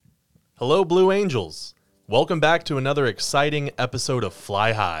Hello, Blue Angels. Welcome back to another exciting episode of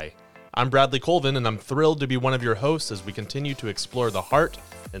Fly High. I'm Bradley Colvin, and I'm thrilled to be one of your hosts as we continue to explore the heart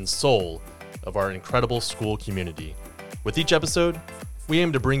and soul of our incredible school community. With each episode, we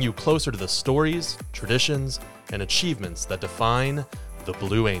aim to bring you closer to the stories, traditions, and achievements that define the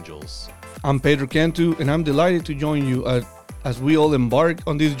Blue Angels. I'm Pedro Cantu, and I'm delighted to join you as we all embark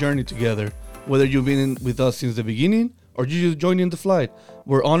on this journey together. Whether you've been with us since the beginning or you just joined in the flight,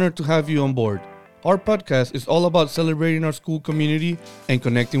 we're honored to have you on board. Our podcast is all about celebrating our school community and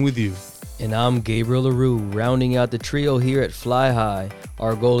connecting with you. And I'm Gabriel LaRue, rounding out the trio here at Fly High.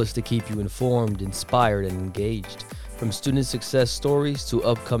 Our goal is to keep you informed, inspired, and engaged. From student success stories to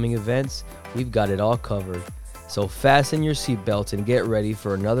upcoming events, we've got it all covered. So fasten your seatbelts and get ready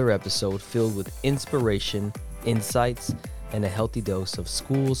for another episode filled with inspiration, insights, and a healthy dose of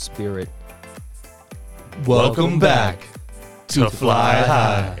school spirit. Welcome back to Fly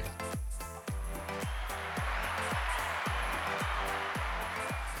High.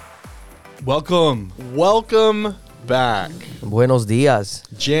 Welcome back. Buenos dias.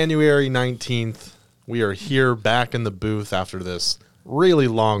 January 19th, we are here back in the booth after this really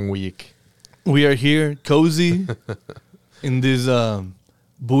long week. We are here, cozy, in this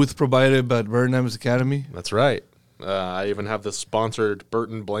booth provided by Burton Adventist Academy. That's right. I even have this sponsored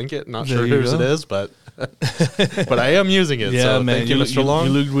Burton blanket. Not There sure you whose go. it is, but but I am using it. Yeah, so man, thank you, Mr. Long.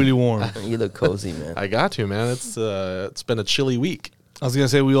 You look really warm. You look cozy, man. I got to, man. It's been a chilly week. I was gonna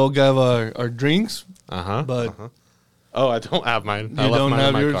say we all got our drinks, but Oh, I don't have mine. I you left don't mine have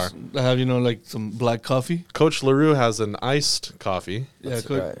in my yours. car. I have like some black coffee. Coach LaRue has an iced coffee. That's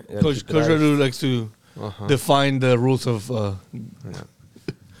Coach, right. Yeah, Coach keep it LaRue likes to define the rules of.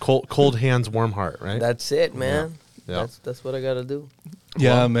 Cold hands, warm heart, right? That's it, man. Yeah. That's what I gotta do.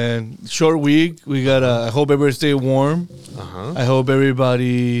 Yeah, Well- man. Short week. We got. I hope everybody stay warm. I hope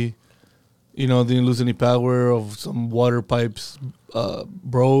everybody, didn't lose any power. Of some water pipes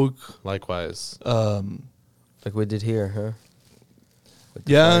broke. Likewise. Like we did here, huh? With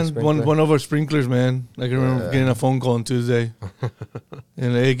the Yeah, fire and sprinkler. one of our sprinklers, man. I can remember Yeah. getting a phone call on Tuesday,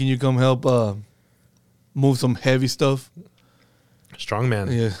 and hey, can you come help move some heavy stuff? Strong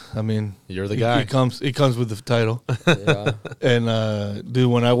man. Yeah, I mean, You're the guy. It comes with the title. Yeah. And dude,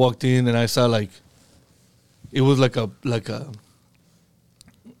 when I walked in and I saw it was like a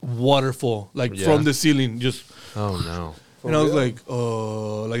waterfall, Yeah. from the ceiling, just. Oh, no. And I was like,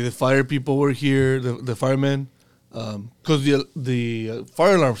 oh, like the fire people were here, the firemen, because the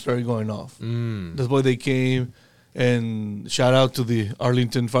fire alarm started going off. That's why they came, and shout out to the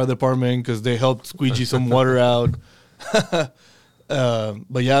Arlington Fire Department because they helped squeegee some water out.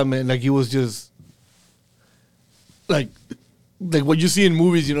 But yeah, man, like it was just like what you see in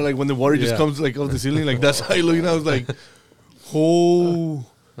movies, like when the water just Yeah. comes off the ceiling, like that's how it looked. And I was like, oh.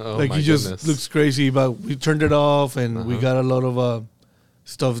 Oh, Like my he just goodness. looks crazy, but we turned it off, and we got a lot of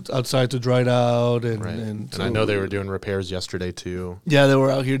stuff outside to dry it out, and Right. and, And I know they were doing repairs yesterday, too. yeah, they were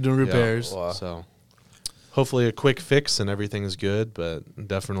out here doing repairs. Wow. So hopefully a quick fix and everything's good, but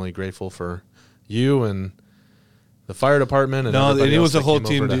definitely grateful for you and the fire department. And No, everybody it else was a that whole came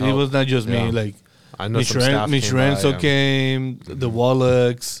team. over to It help. was not just Yeah. me. Like I know some staff Mitch came by, Renzo yeah. came, the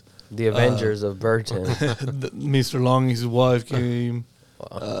Wallachs, The Avengers of Burton. Mr. Long, his wife came.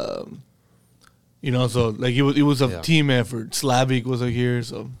 So like it was a Yeah. team effort. Slavic was here,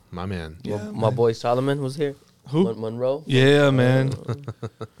 so My man. yeah, My boy Solomon was here. Who? Monroe. Yeah, man.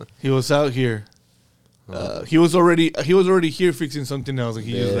 He was out here. He was already here fixing something else. Like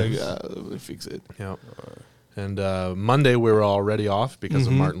he was Yeah. like, let me fix it. Yep. And Monday we were already off because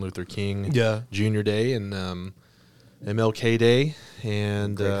of Martin Luther King Yeah. Jr. Day and MLK Day,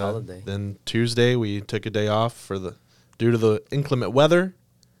 and Great holiday. then Tuesday we took a day off due to the inclement weather.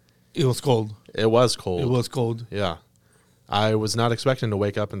 It was cold. It was cold. It was cold. Yeah. I was not expecting to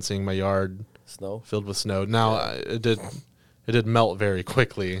wake up and seeing my yard Snow. filled with snow. Now it did melt very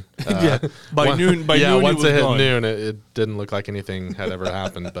quickly. Yeah. By noon, once it was it hit gone. noon, it didn't look like anything had ever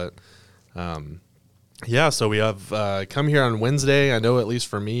happened. But so we have come here on Wednesday. I know at least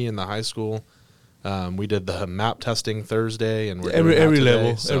for me in the high school, we did the map testing Thursday, and we're doing that Every today,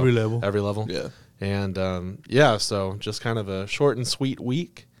 level, so every level. Yeah. And so just kind of a short and sweet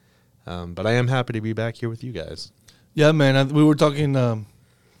week. But I am happy to be back here with you guys. Yeah, man. We were talking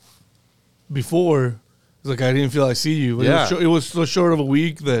before. It's like I didn't feel I see you. But Yeah. it was so short of a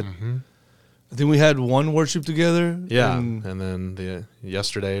week that I think we had one worship together. Yeah, and and then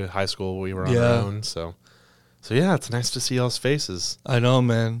yesterday high school we were on Yeah. our own. So yeah, it's nice to see y'all's faces. I know,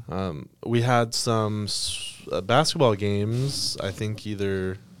 man. We had some basketball games. I think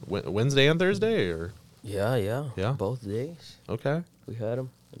either Wednesday and Thursday, or Yeah. Yeah? Both days okay. we had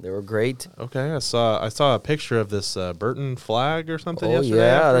them. They were great. Okay, I saw a picture of this Burton flag or something Oh yesterday.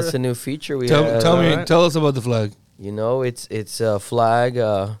 yeah, that's a new feature we have. Tell us about the flag. You know, it's a flag.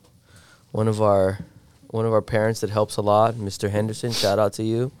 One of our parents that helps a lot, Mr. Henderson. Shout out to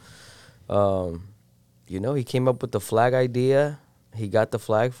you. You know, he came up with the flag idea. He got the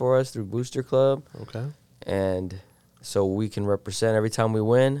flag for us through Booster Club. Okay. And so we can represent every time we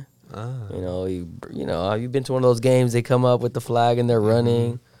win. You know, you've been to one of those games. They come up with the flag and they're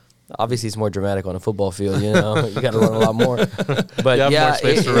running. Obviously, it's more dramatic on a football field. You know, you got to run a lot more. But more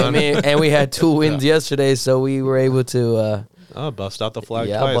space to run. I mean, and we had 2 wins yesterday, so we were able to. Bust out the flag.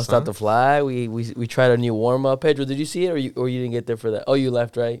 Yeah, twice, bust out the flag. We tried a new warm up. Pedro, did you see it, or you didn't get there for that? Oh, you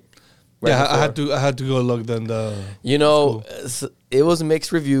left, right? Yeah, I had to go look then. You know, it was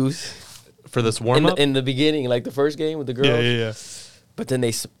mixed reviews for this warm up in the beginning, like the first game with the girls. Yeah. But then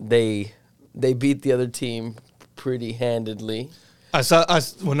they beat the other team pretty handedly.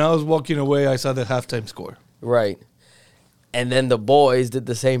 When I was walking away, I saw the halftime score. Right. And then the boys did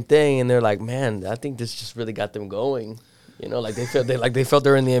the same thing, and they're like, "Man, I think this just really got them going." You know, like they felt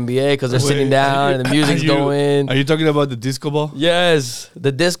they're in the NBA because they're sitting down and the music's going. Are you talking about the disco ball? Yes,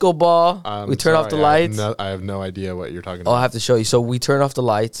 the disco ball. We turn off the lights. I have no idea what you're talking Oh, about. I have to show you. So we turn off the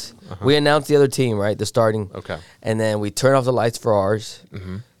lights. We announce the other team, right? The starting. Okay. And then we turn off the lights for ours.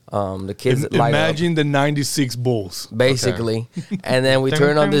 The kids light Imagine the '96 Bulls, basically. And then we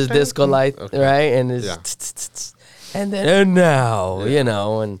turn on this disco light, right? And it's and then and now, you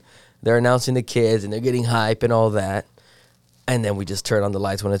know, and they're announcing the kids and they're getting hype and all that. And then we just turn on the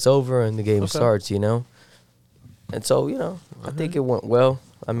lights when it's over and the game starts, you know. And so, you know, I think it went well.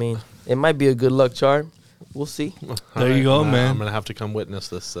 I mean, it might be a good luck charm. We'll see. There you go, man. I'm going to have to come witness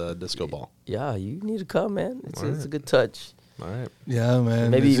this disco ball. Yeah, you need to come, man. It's a good touch. All right. Yeah,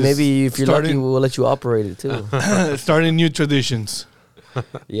 man. Maybe if you're lucky, we'll let you operate it too. Starting new traditions.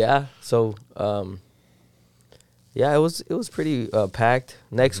 Yeah. So, yeah, it was pretty packed.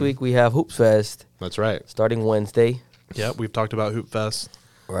 Next week we have Hoops Fest. That's right. Starting Wednesday. Yeah, we've talked about Hoop Fest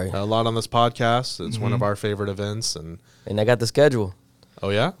right a lot on this podcast. It's one of our favorite events, and I got the schedule. Oh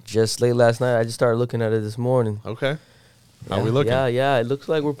yeah, just late last night. I just started looking at it this morning. Okay, how are we looking? Yeah. It looks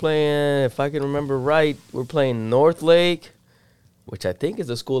like we're playing. If I can remember right, we're playing North Lake, which I think is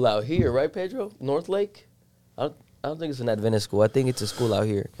a school out here, right, Pedro? North Lake. I don't think it's an Adventist school. I think it's a school out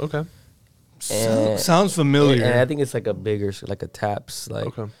here. Okay. Sounds familiar. And I think it's like a bigger, like a TAPS,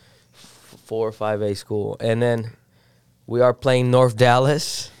 like 4 or 5A school, and then. We are playing North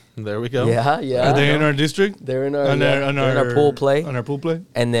Dallas. There we go. Yeah. Are they in our district? They're in our pool play. On our pool play.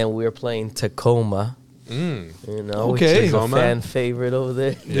 And then we're playing Tacoma. You know, which Okay. is a fan favorite over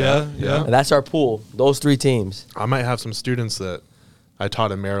there. Yeah. And that's our pool. Those 3 teams. I might have some students that I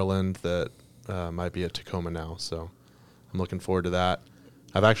taught in Maryland that might be at Tacoma now, so I'm looking forward to that.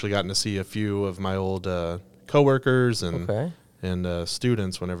 I've actually gotten to see a few of my old coworkers and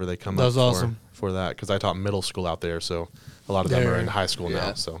students whenever they come That's up awesome. for that, because I taught middle school out there, so a lot of them are in high school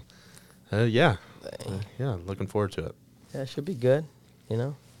now. So, yeah, looking forward to it. Yeah, it should be good, you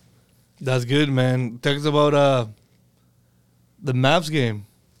know. That's good, man. Tell us about the Mavs game.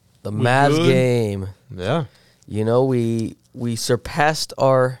 The Mavs game. Yeah. You know, we surpassed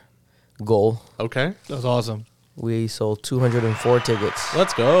our goal. Okay. That's awesome. We sold 204 tickets.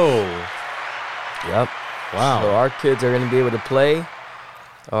 Let's go. Yep. Wow. So our kids are going to be able to play.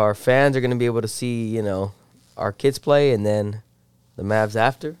 Our fans are going to be able to see, you know, our kids play, and then the Mavs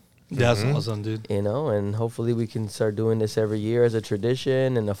after. That's awesome, dude. You know, and hopefully we can start doing this every year as a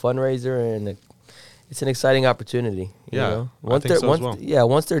tradition and a fundraiser, and it's an exciting opportunity. You know? Once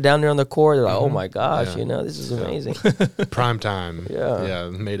once they're down there on the court, they're like, oh my gosh, you know, this is amazing. Prime time. Yeah,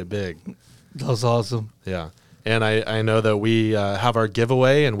 made it big. That's awesome. Yeah. And I know that we have our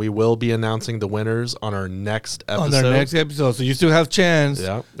giveaway, and we will be announcing the winners on our next episode. So you still have chance.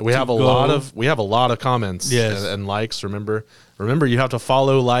 Yeah, we have a lot of comments and likes. Remember, you have to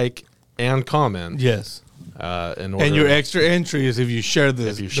follow, like, and comment. Yes. In order, and your extra entry is if you share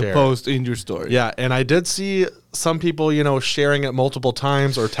the post in your story. Yeah, and I did see some people, you know, sharing it multiple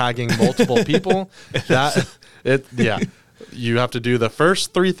times or tagging multiple people. You have to do the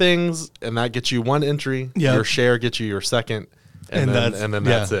first 3 things, and that gets you 1 entry. Yep. Your share gets you your second, and then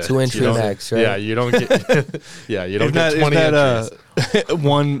that's it. 2 entry max, right? Yeah, you don't get. You don't get 20 entries.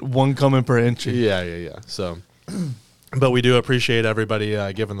 one comment per entry. Yeah. So, but we do appreciate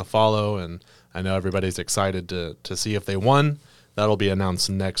everybody giving the follow, and I know everybody's excited to see if they won. That'll be announced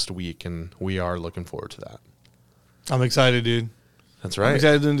next week, and we are looking forward to that. I'm excited, dude. That's right. I'm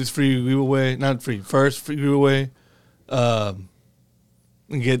excited doing this free giveaway. Not free. First free giveaway.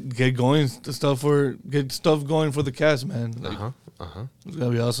 and get going get stuff going for the cast, man. Like, it's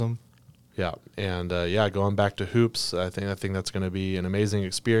gonna be awesome. Yeah, and going back to hoops, I think that's going to be an amazing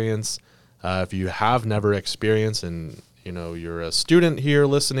experience. If you have never experienced, and you're a student here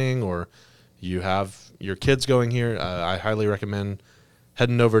listening, or you have your kids going here, I highly recommend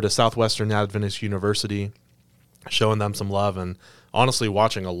heading over to Southwestern Adventist University, showing them some love, and honestly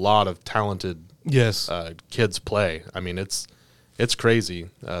watching a lot of talented kids play. I mean, it's crazy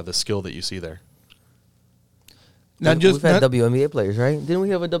the skill that you see there. We've had WNBA players, right? Didn't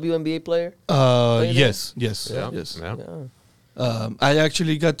we have a WNBA player? Yes. I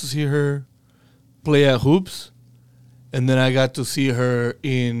actually got to see her play at hoops, and then I got to see her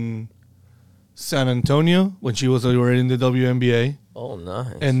in San Antonio when she was already in the WNBA. Oh,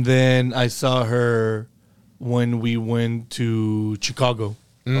 nice. And then I saw her when we went to Chicago.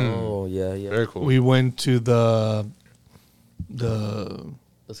 Oh, yeah. Very cool. We went to the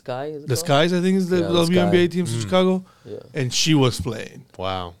Skies, I think, is the WNBA team from Chicago. Yeah. And she was playing.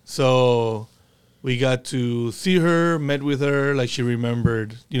 Wow. So we got to see her, met with her, like she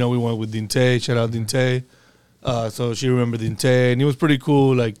remembered. We went with Dinte, shout out Dinte. So she remembered Dinte, and it was pretty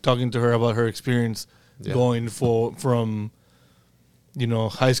cool, like talking to her about her experience going from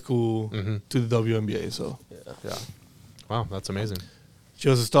high school to the WNBA. So yeah. Wow, that's amazing. She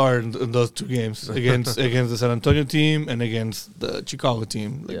was a star in those two games against the San Antonio team and against the Chicago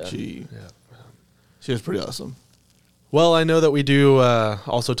team. She was pretty awesome. Well, I know that we do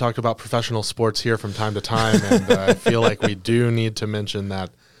also talk about professional sports here from time to time, and I feel like we do need to mention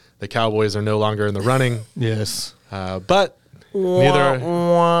that the Cowboys are no longer in the running. Yes, but neither are the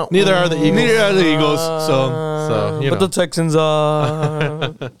Eagles. Neither are the Eagles. So but the Texans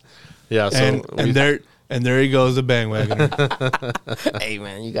are. Yeah. So and there he goes, the bandwagon. Hey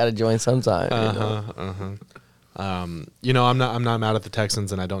man, you got to join sometime. I'm not mad at the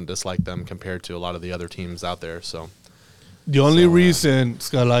Texans, and I don't dislike them compared to a lot of the other teams out there. So the only reason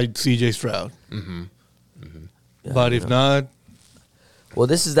I like CJ Stroud. But if not. Well,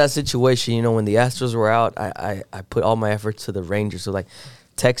 this is that situation, when the Astros were out, I put all my efforts to the Rangers. So, like,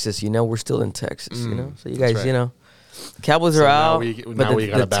 Texas, we're still in Texas, So, you guys, right. The Cowboys are out, but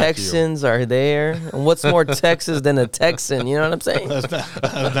the Texans are there. And what's more Texas than a Texan? You know what I'm saying? That's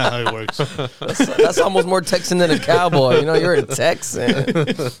not how it works. That's almost more Texan than a Cowboy. You're a Texan.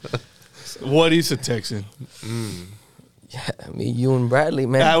 What is a Texan? Yeah, you and Bradley,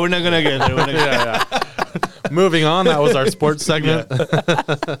 man. We're not going to get there. Moving on, that was our sports segment.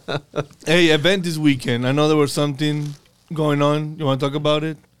 Hey, event this weekend. I know there was something going on. You want to talk about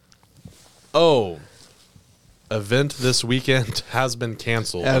it? Oh, event this weekend has been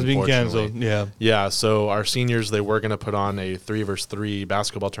canceled. Yeah. Yeah, so our seniors, they were going to put on a 3-versus-3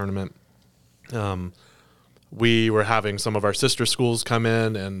 basketball tournament. We were having some of our sister schools come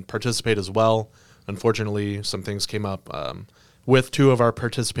in and participate as well. Unfortunately, some things came up with two of our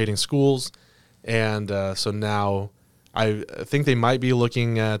participating schools. And so now I think they might be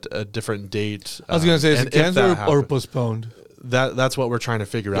looking at a different date. I was going to say, is it canceled or postponed? That's what we're trying to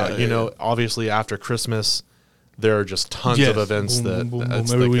figure out. Obviously after Christmas, there are just tons of events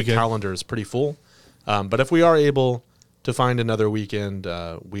the calendar is pretty full. But if we are able to find another weekend,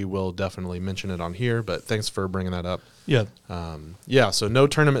 we will definitely mention it on here. But thanks for bringing that up. Yeah. So no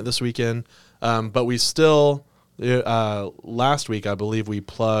tournament this weekend. But we still... last week, I believe we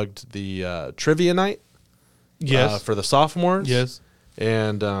plugged the trivia night. Yes. For the sophomores. Yes.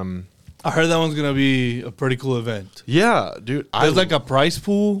 And I heard that one's gonna be a pretty cool event. Yeah, dude. There's like a prize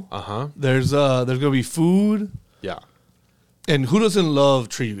pool. There's gonna be food. Yeah. And who doesn't love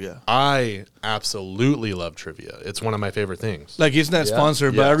trivia? I absolutely love trivia. It's one of my favorite things. Like, it's not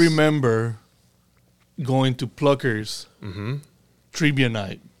sponsored, but I remember going to Pluckers trivia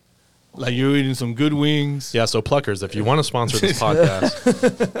night. Like, you're eating some good wings. Yeah, so Pluckers, if you want to sponsor this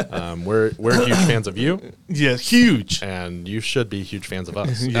podcast, we're huge fans of you. Yeah, huge. And you should be huge fans of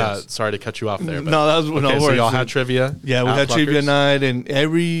us. Yes. Sorry to cut you off there. But, no, that was no worries. So y'all had trivia? Yeah, we had Pluckers? trivia night, and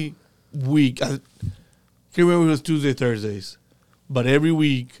every week, I can't remember if it was Tuesday, Thursdays, but every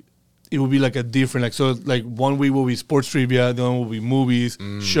week it would be like a different, like, so like 1 week will be sports trivia, the other one will be movies,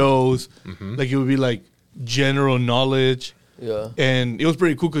 shows, like it would be like general knowledge. Yeah. And it was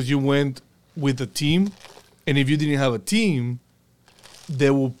pretty cool because you went with a team, and if you didn't have a team, they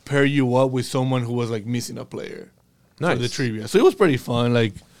will pair you up with someone who was like missing a player for the trivia. So it was pretty fun.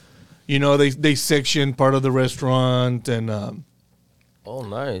 Like, they sectioned part of the restaurant, and oh,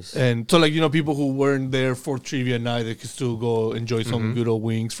 nice. And so, like, people who weren't there for trivia night, they could still go enjoy some good old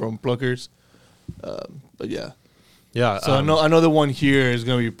wings from Pluckers. But yeah. Yeah. So I know the one here is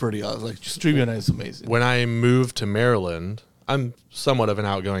gonna be pretty awesome. Like, just trivia night is amazing. When I moved to Maryland, I'm somewhat of an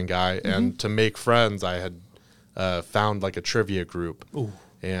outgoing guy, and to make friends, I had found like a trivia group. Ooh.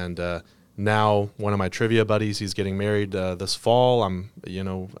 And now one of my trivia buddies, he's getting married this fall. I'm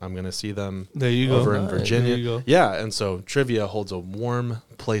going to see them There you go. over in Nice. Virginia. There you go. Yeah, and so trivia holds a warm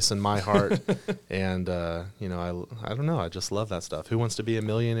place in my heart. And I don't know, I just love that stuff. Who Wants to Be a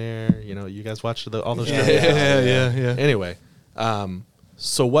Millionaire? You guys watch all those trivia. Yeah. Anyway,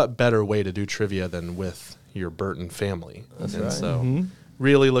 so what better way to do trivia than with your Burton family? That's and right. So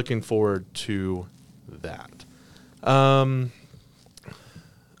really looking forward to that.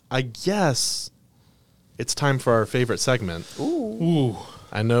 I guess it's time for our favorite segment. Ooh.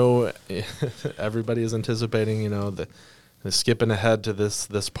 I know everybody is anticipating, the skipping ahead to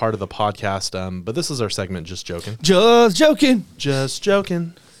this part of the podcast, but this is our segment, Just Joking. Just joking. Just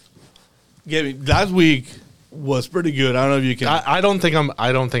joking. Last week was pretty good. I don't know if you can. I don't think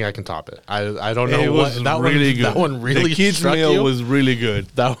I can top it. I don't know it was what that really one, good. That one really the kids struck meal you. was really good.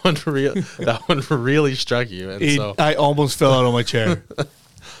 That one really struck you, and so I almost fell out of my chair.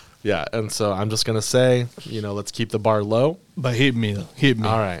 yeah, and so I'm just gonna say, let's keep the bar low. But hit me.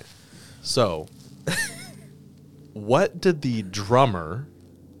 All right. So, what did the drummer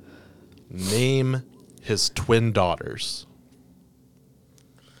name his twin daughters?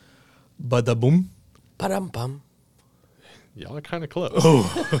 Bada boom. Ba-dum-bum. Y'all are kind of close.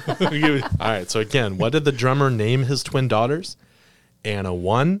 Oh. All right. So again, what did the drummer name his twin daughters? Anna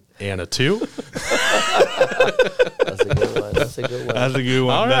 1, Anna 2. That's a good one. That's a good one. That's a good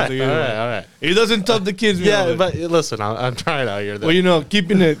one. All That's right. a good All one. right. All right. It doesn't top the kids meal. Yeah, but listen, I'm trying out here. Well,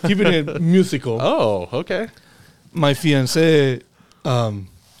 keeping it musical. Oh, okay. My fiance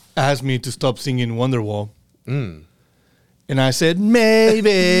asked me to stop singing Wonderwall. Mm. And I said, maybe.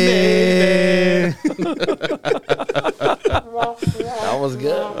 That was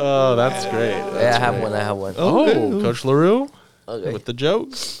good. Oh, that's great. Yeah, I have one. Oh, Okay. Coach LaRue Okay. with the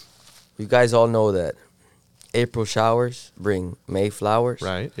jokes. You guys all know that April showers bring May flowers.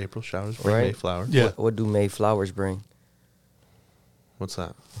 Right. April showers bring Right. Mayflower. Yeah. What do May flowers bring? What's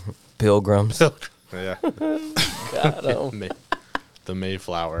that? Pilgrims. Yeah. Got 'em. The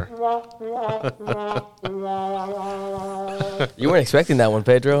Mayflower. You weren't expecting that one,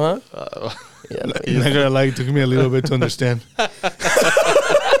 Pedro, huh? Yeah, no, I'm not gonna lie, it took me a little bit to understand.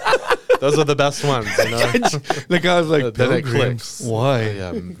 Those are the best ones, Like I was like, Then it pilgrims? clicks. Why?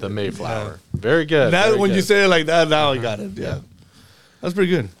 Yeah, the Mayflower. Very good. That very when you good. say it like that, now I got it. Yeah, that's pretty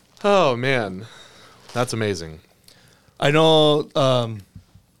good. Oh man, that's amazing. I know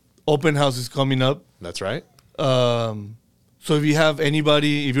open house is coming up. That's right. So if you have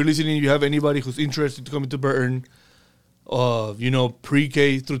anybody, if you're listening, you have anybody who's interested to come into Burton,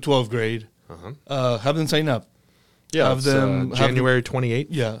 pre-K through 12th grade, have them sign up. Yeah, Have it's, them- January 28th.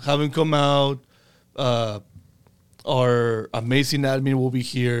 Yeah, have them come out. Our amazing admin will be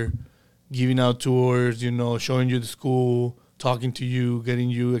here, giving out tours, showing you the school, talking to you, getting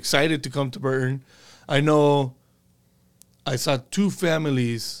you excited to come to Burton. I know I saw 2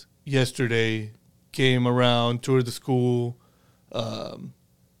 families yesterday, came around, toured the school,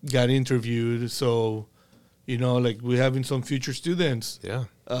 got interviewed. So, we're having some future students. Yeah.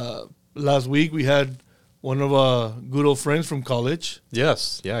 Last week we had one of our good old friends from college.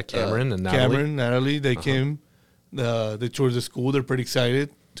 Yes. Yeah. Cameron and Natalie. Natalie, they came. They toured the school. They're pretty excited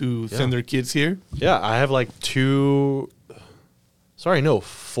to send their kids here. Yeah, I have like 4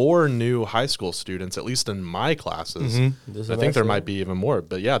 new high school students, at least in my classes. This I think there semester. might be even more,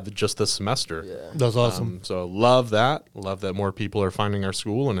 but yeah, just this semester. Yeah. That's awesome. So love that. Love that more people are finding our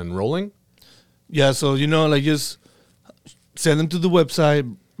school and enrolling. Yeah, so just send them to the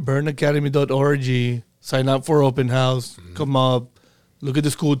website, burnacademy.org, sign up for open house, come up, look at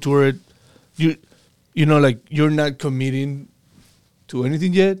the school, tour it. You're not committing to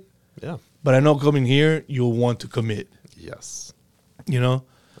anything yet, Yeah. but I know coming here, you'll want to commit, Yes.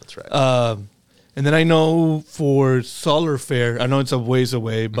 That's right. And then I know for Solar Fair, I know it's a ways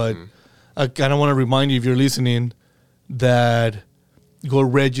away, but I kind of want to remind you, if you're listening, that go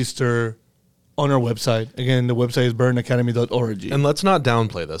register on our website. Again, the website is burnacademy.org. And let's not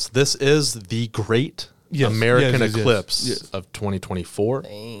downplay this. This is the Great American Eclipse of 2024.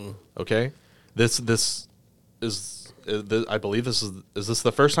 Dang. Okay, this is I believe this is this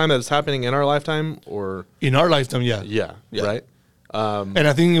the first time that it's happening in our lifetime, or In our lifetime, yeah. yeah. Right. And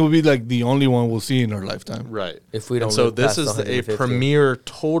I think it will be like the only one we'll see in our lifetime. Right. If we don't And so live this past is a 150. premier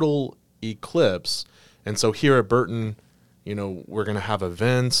total eclipse, and so here at Burton, we're gonna have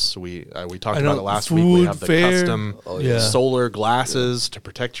events. We talked I know, about it last week. We food, have the fair. custom yeah. solar glasses to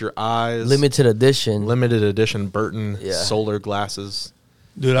protect your eyes. Limited edition. Limited edition Burton Yeah. solar glasses.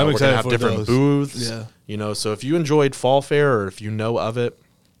 Dude, I'm we're excited gonna have for different those. booths. Yeah. You know, so if you enjoyed Fall Fair, or if you know of it,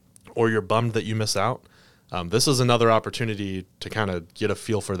 or you're bummed that you miss out, this is another opportunity to kind of get a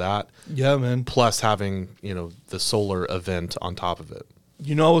feel for that. Yeah, man. Plus having, you know, the solar event on top of it.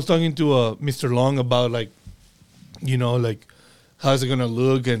 You know, I was talking to Mr. Long about, like, you know, like, how's it going to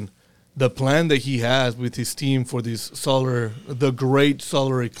look, and the plan that he has with his team for this the great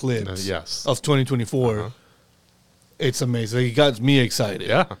solar eclipse Yes. of 2024. It's amazing. It got me excited.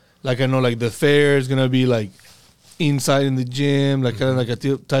 Yeah. Like, I know, like, the fair is going to be, like, inside in the gym, like, kind of like a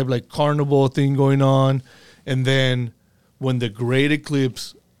type, like, carnival thing going on. And then when the great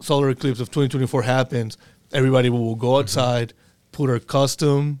eclipse, solar eclipse of 2024 happens, everybody will go outside, put our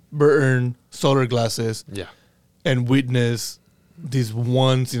custom Burton solar glasses, and witness this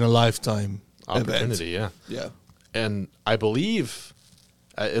once in a lifetime opportunity. event. Yeah. And I believe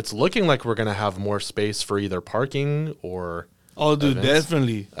it's looking like we're going to have more space for either parking or. Oh, dude, events.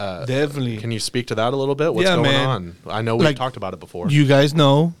 definitely. Can you speak to that a little bit? What's going on? I know we've talked about it before. You guys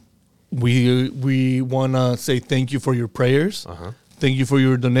know we want to say thank you for your prayers. Thank you for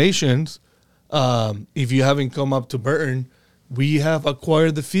your donations. If you haven't come up to Burton, we have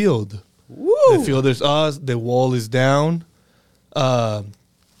acquired the field. Woo! The field is us. The wall is down.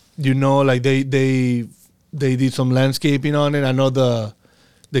 You know, like they did some landscaping on it. I know the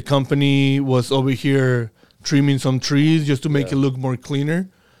company was over here trimming some trees just to make it look more cleaner.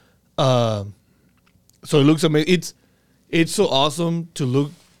 So it looks amazing. It's so awesome to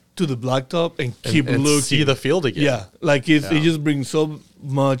look to the blacktop and keep and looking. see the field again. Yeah, like it just brings so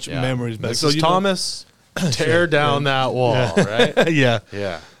much memories back. Mrs. Thomas, tear down that wall, right? Yeah.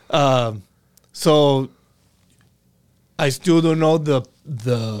 So I still don't know the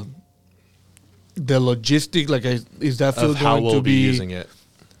logistic. Like, is that field Of how going we'll to be using it.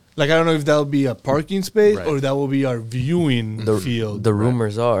 Like, I don't know if that will be a parking space or that will be our viewing field. The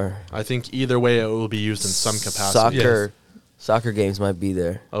rumors are I think either way it will be used in some capacity. soccer games might be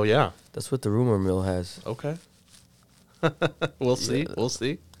there. Oh yeah. That's what the rumor mill has. Okay. We'll see. We'll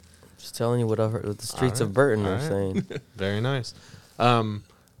see. Just telling you what I've heard. What the streets of Burton are saying. Very nice.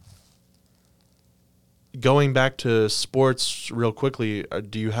 Going back to sports real quickly,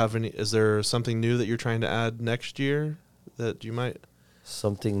 do you have any? Is there something new that you're trying to add next year that you might?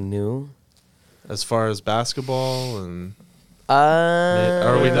 Something new? As far as basketball and.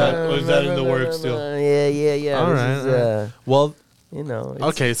 Are we that? Or is that in the works still? Yeah. All right. Well, you know.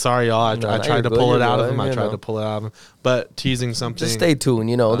 Okay, sorry, y'all. I tried to pull it out of him. I tried to pull it out of him. But teasing something. Just stay tuned.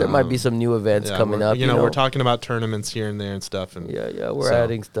 You know, there might be some new events coming up. You know, we're talking about tournaments here and there and stuff. And we're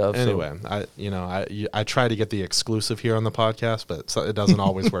adding stuff. Anyway, I try to get the exclusive here on the podcast, but it doesn't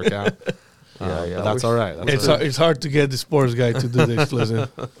always work out. But that's all right. It's hard to get the sports guy to do the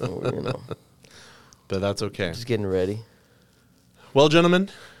exclusive. But that's okay. Just getting ready. Well, gentlemen,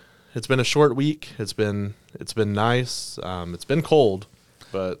 it's been a short week. It's been nice. It's been cold,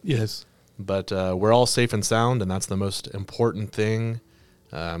 but yes. But we're all safe and sound, and that's the most important thing.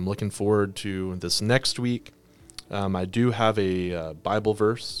 I'm looking forward to this next week. I do have a Bible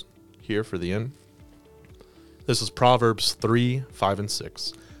verse here for the end. This is Proverbs 3, 5, and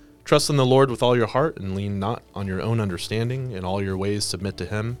 6. Trust in the Lord with all your heart and lean not on your own understanding. In all your ways submit to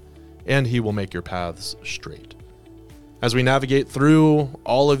him, and he will make your paths straight. As we navigate through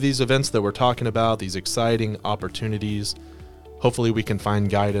all of these events that we're talking about, these exciting opportunities, hopefully we can find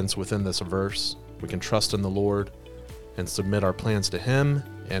guidance within this verse. We can trust in the Lord and submit our plans to him,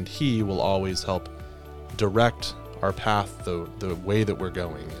 and he will always help direct our path the way that we're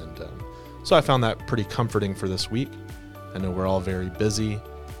going. And so I found that pretty comforting for this week. I know we're all very busy,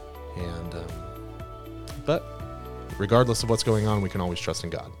 and but regardless of what's going on, we can always trust in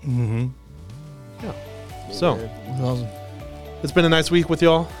God. Mm-hmm. Yeah. So, awesome. It's been a nice week with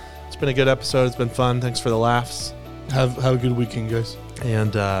y'all. It's been a good episode. It's been fun. Thanks for the laughs. Have a good weekend, guys.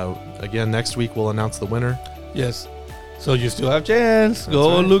 And again, next week we'll announce the winner. Yes. So you still have chance. That's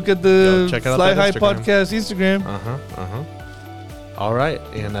Go right. look at the check out Fly that High Instagram. Podcast Instagram. All right.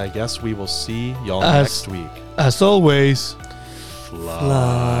 And I guess we will see y'all next week. As always,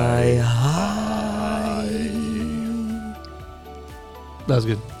 Fly high. That's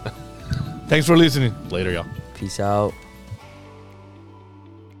good. Thanks for listening. Later, y'all. Peace out.